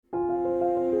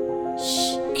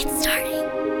Shh, it's starting.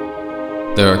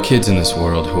 There are kids in this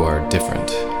world who are different.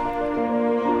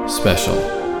 Special.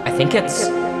 I think it's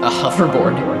a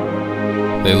hoverboard.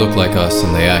 They look like us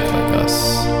and they act like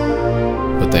us.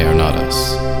 But they are not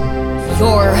us.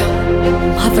 You're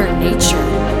Mother Nature.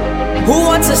 Who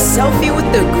wants a selfie with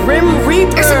the Grim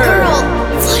Reaper? There's a girl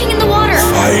floating in the water.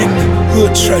 Find the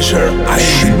treasure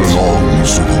She island.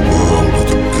 belongs to the world of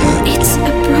the dead. It's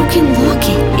a broken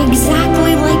locket,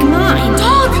 exactly like mine.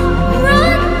 Dog,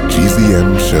 run!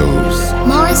 GZM shows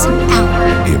Mars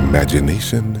out.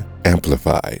 Imagination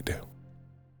Amplified.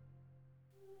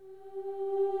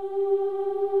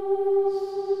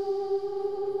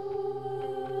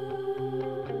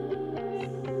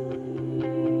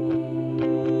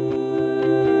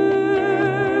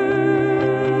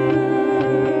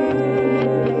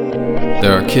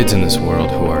 There are kids in this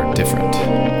world who are different.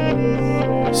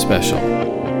 Special.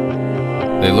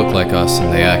 They look like us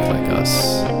and they act like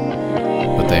us.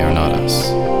 But they are not us.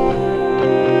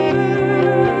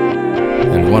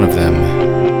 And one of them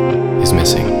is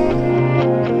missing.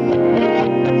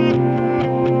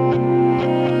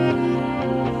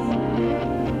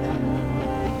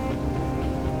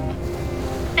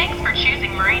 Thanks for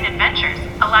choosing Marine Adventures,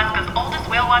 Alaska's oldest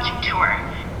whale watching tour.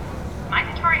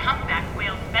 Migratory humpback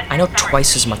whales spend I know their summer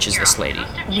twice as seas much as near this the lady.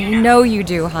 coast of We Juneau. know you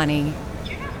do, honey.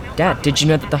 Juneau's whale Dad, did you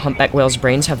know that the humpback whale's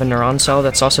brains have a neuron cell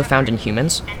that's also found in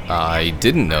humans? I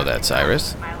didn't know that,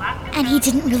 Cyrus. by Alaska And he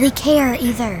didn't really care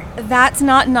either. That's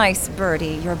not nice,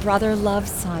 Birdie. Your brother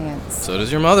loves science. So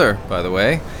does your mother, by the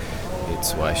way.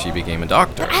 It's why she became a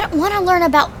doctor. But I don't want to learn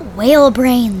about whale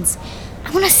brains. I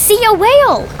want to see a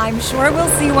whale. I'm sure we'll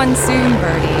see one soon,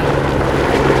 Birdie.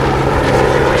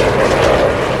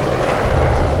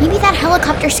 Maybe that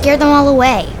helicopter scared them all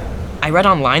away. I read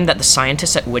online that the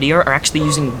scientists at Whittier are actually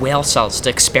using whale cells to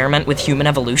experiment with human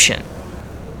evolution.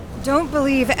 Don't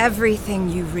believe everything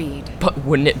you read. But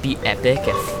wouldn't it be epic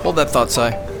if... Hold that thought,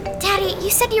 Cy. Daddy, you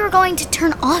said you were going to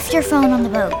turn off your phone on the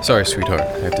boat. Sorry, sweetheart.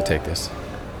 I have to take this.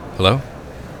 Hello?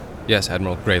 Yes,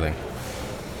 Admiral Grayling.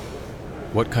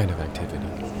 What kind of activity?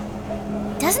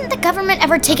 Doesn't the government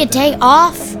ever take a day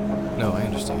off? No, I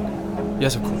understand.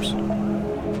 Yes, of course.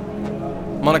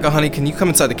 Monica, honey, can you come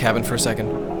inside the cabin for a second?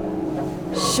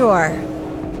 Sure.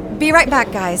 Be right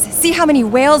back, guys. See how many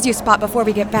whales you spot before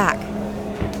we get back.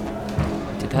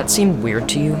 Did that seem weird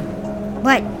to you?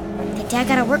 What? Did Dad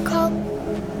got a work call?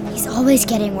 He's always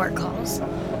getting work calls.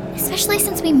 Especially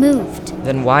since we moved.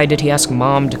 Then why did he ask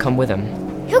Mom to come with him?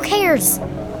 Who cares?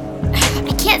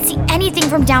 I can't see anything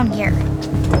from down here.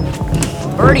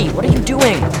 Birdie, what are you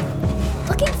doing?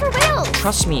 Looking for whales.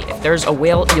 Trust me, if there's a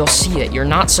whale, you'll see it. You're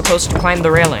not supposed to climb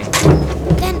the railing.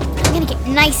 Then I'm gonna get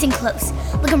nice and close.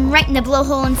 Look him right in the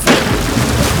blowhole and say,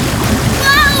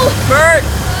 "Whoa!" Bert!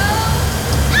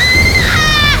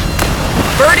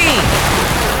 Birdie!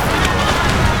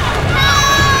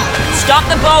 Stop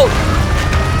the boat!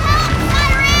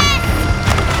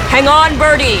 Hang on,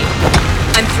 Birdie!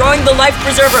 I'm throwing the life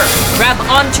preserver. Grab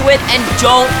onto it and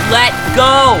don't let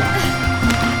go!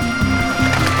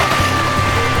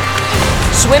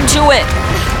 Swim to it!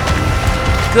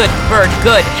 Good, Bird,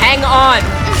 good. Hang on!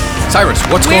 Cyrus,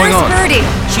 what's going on? Where's Birdie?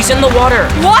 She's in the water.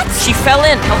 What? She fell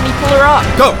in. Help me pull her up.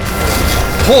 Go!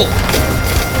 Pull!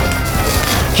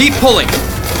 Keep pulling!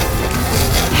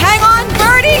 Hang on,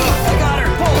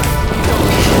 Birdie!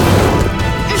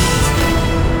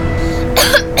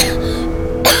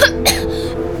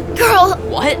 Girl,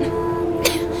 What?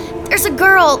 there's a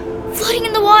girl floating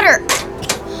in the water.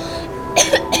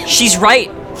 She's right.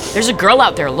 There's a girl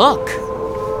out there. Look.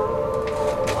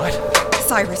 What?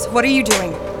 Cyrus, what are you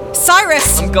doing?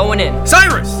 Cyrus! I'm going in.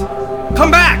 Cyrus!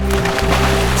 Come back!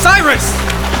 Cyrus!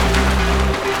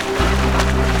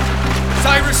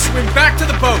 Cyrus, swim back to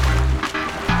the boat!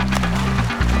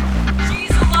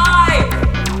 She's alive!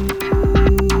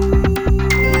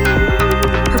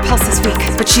 Her pulse is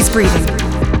weak, but she's breathing.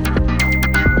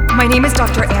 My name is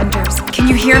Dr. Anders. Can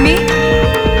you hear me?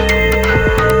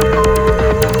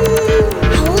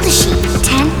 How old is she?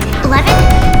 10?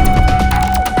 11?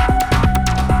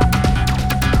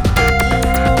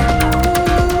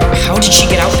 How did she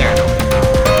get out there?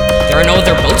 There are no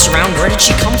other boats around. Where did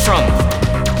she come from?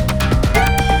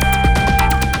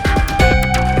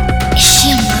 Is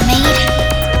she a mermaid?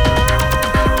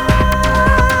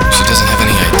 She doesn't have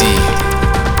any ID.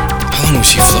 How long was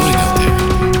she floating out there?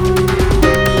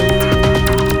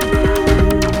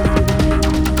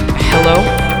 Hello?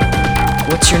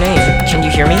 What's your name? Can you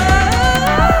hear me?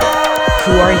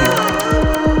 Who are you?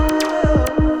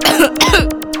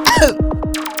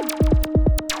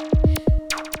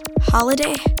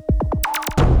 Holiday?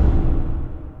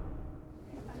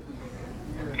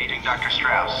 Paging need Dr.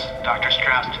 Strauss. Dr.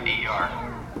 Strauss to the ER.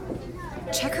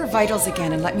 Check her vitals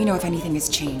again and let me know if anything has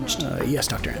changed. Yes,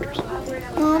 Dr. Anders.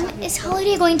 Mom, is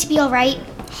Holiday going to be alright?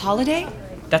 Holiday?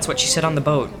 That's what she said on the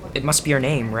boat. It must be her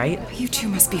name, right? You two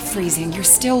must be freezing. You're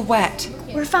still wet.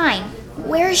 We're fine.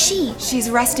 Where is she? She's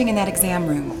resting in that exam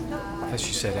room. Has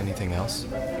she said anything else?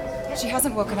 She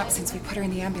hasn't woken up since we put her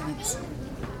in the ambulance.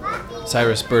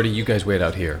 Cyrus, Birdie, you guys wait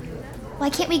out here. Why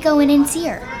can't we go in and see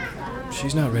her?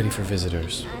 She's not ready for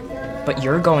visitors. But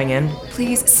you're going in.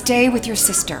 Please stay with your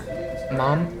sister.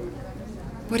 Mom?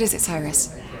 What is it,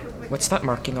 Cyrus? What's that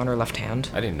marking on her left hand?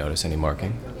 I didn't notice any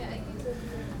marking.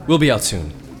 We'll be out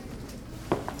soon.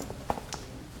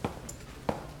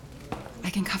 I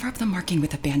can cover up the marking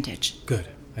with a bandage. Good.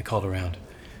 I called around.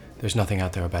 There's nothing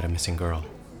out there about a missing girl.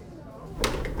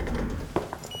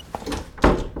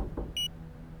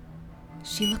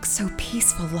 She looks so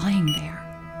peaceful lying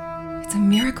there. It's a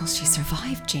miracle she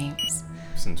survived, James.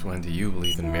 Since when do you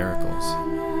believe in miracles?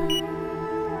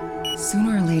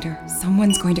 Sooner or later,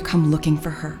 someone's going to come looking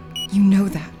for her. You know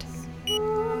that.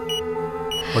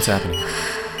 What's happening?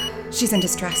 She's in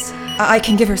distress. I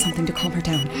can give her something to calm her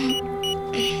down.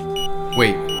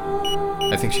 Wait.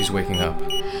 I think she's waking up.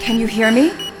 Can you hear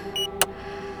me?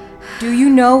 Do you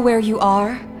know where you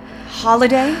are?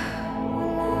 Holiday?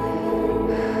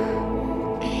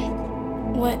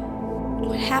 What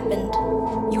happened?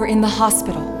 You're in the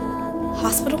hospital.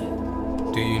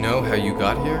 Hospital? Do you know how you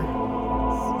got here?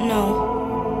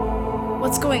 No.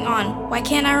 What's going on? Why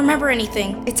can't I remember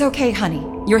anything? It's okay, honey.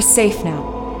 You're safe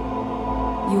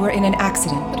now. You were in an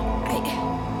accident.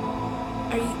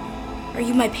 Are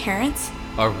you my parents?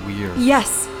 Are we?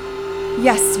 Yes.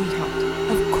 Yes, sweetheart.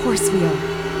 Of course we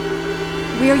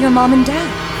are. We are your mom and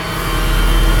dad.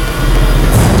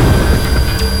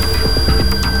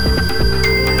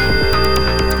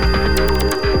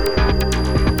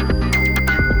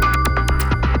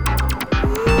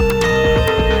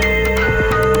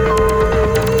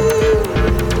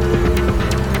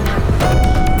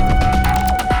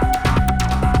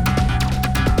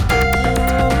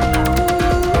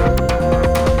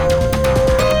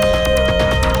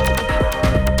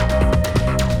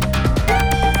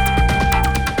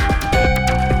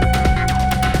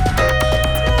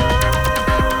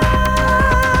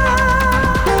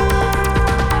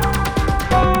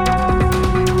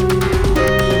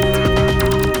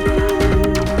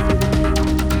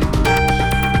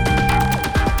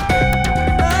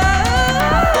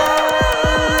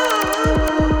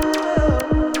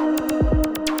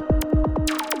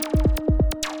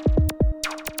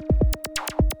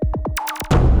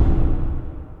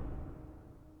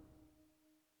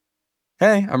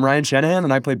 Hey, I'm Ryan Shanahan,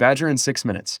 and I play Badger in 6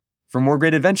 Minutes. For more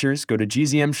great adventures, go to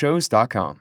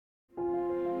gzmshows.com.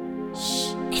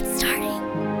 Shh, it's starting.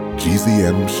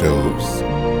 GZM shows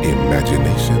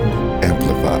Imagination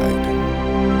Amplified.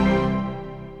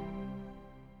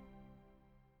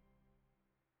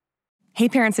 Hey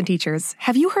parents and teachers,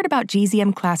 have you heard about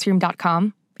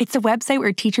gzmclassroom.com? It's a website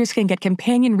where teachers can get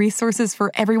companion resources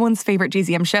for everyone's favorite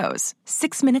GZM shows.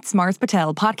 6 Minutes, Mars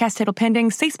Patel, Podcast Title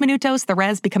Pending, 6 Minutos, The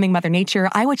Res, Becoming Mother Nature,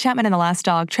 Iowa Chapman and the Last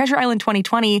Dog, Treasure Island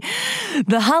 2020,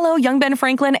 The Hollow, Young Ben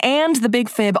Franklin, and The Big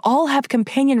Fib all have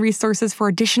companion resources for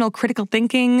additional critical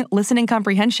thinking, listening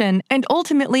comprehension, and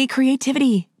ultimately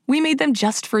creativity. We made them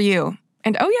just for you.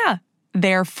 And oh yeah,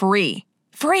 they're free.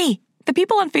 Free! The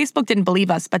people on Facebook didn't believe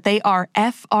us, but they are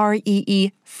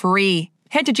free.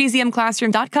 Head to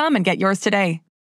gzmclassroom.com and get yours today.